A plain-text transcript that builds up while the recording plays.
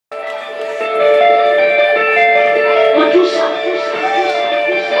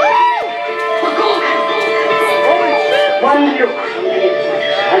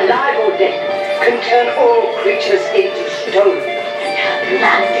turn all creatures into stone. And her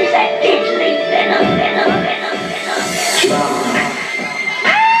blood is a deadly venom.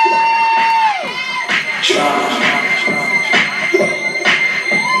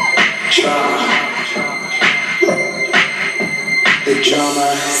 Drama. The drama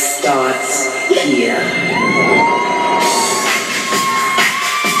starts here.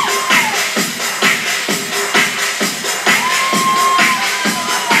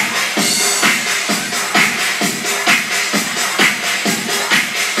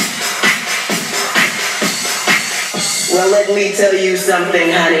 Well, let me tell you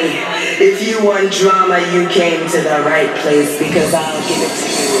something, honey. If you want drama, you came to the right place, because I'll give it to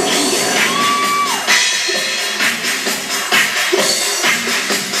you here.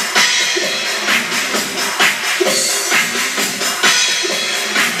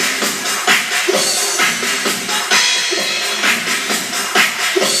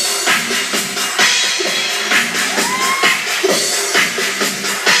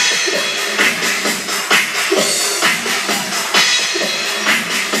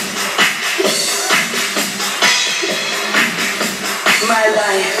 My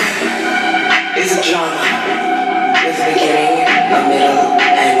life is a drama with a beginning, a middle,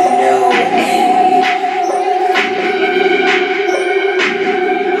 and no end.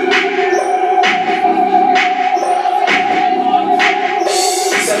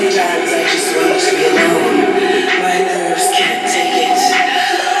 Sometimes I just want to be alone. My nerves can't take it.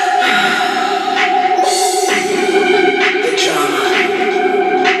 The drama.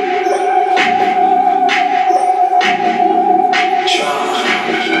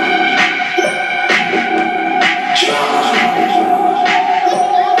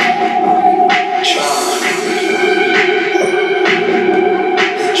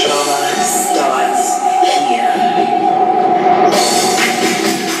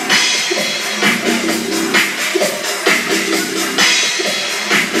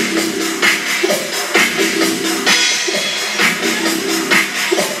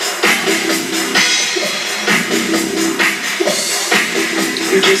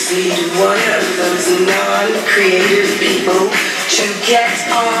 You just need one of those non-creative people to get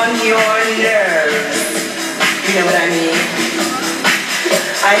on your nerves. You know what I mean?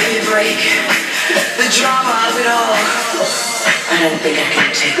 I need a break. The drama of it all. I don't think I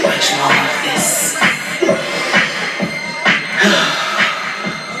can take much more of this.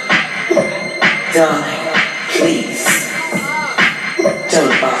 Darling, please,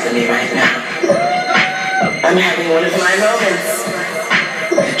 don't bother me right now. I'm having one of my moments.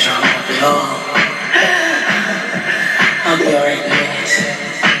 The drama of it all. I'll be alright in a minute.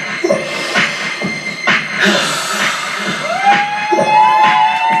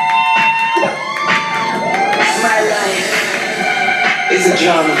 My life is a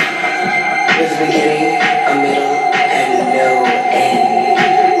drama with a beginning, a middle, and no end.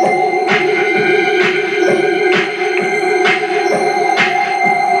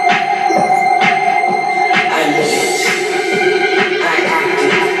 I live it. I act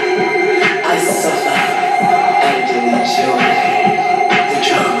it. I suffer and enjoy the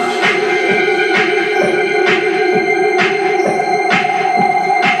drama.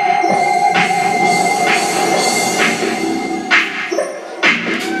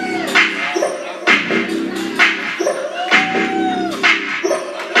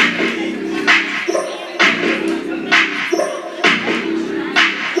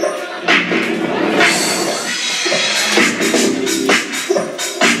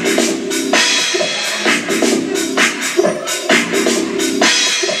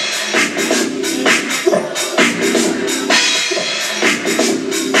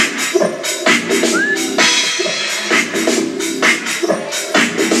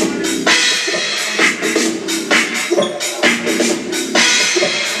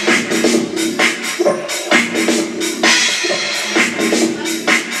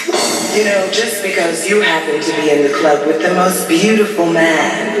 You know, just because you happen to be in the club with the most beautiful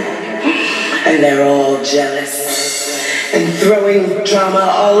man, and they're all jealous and throwing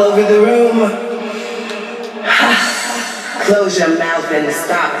drama all over the room, close your mouth and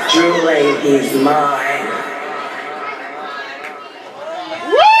stop drooling, he's mine.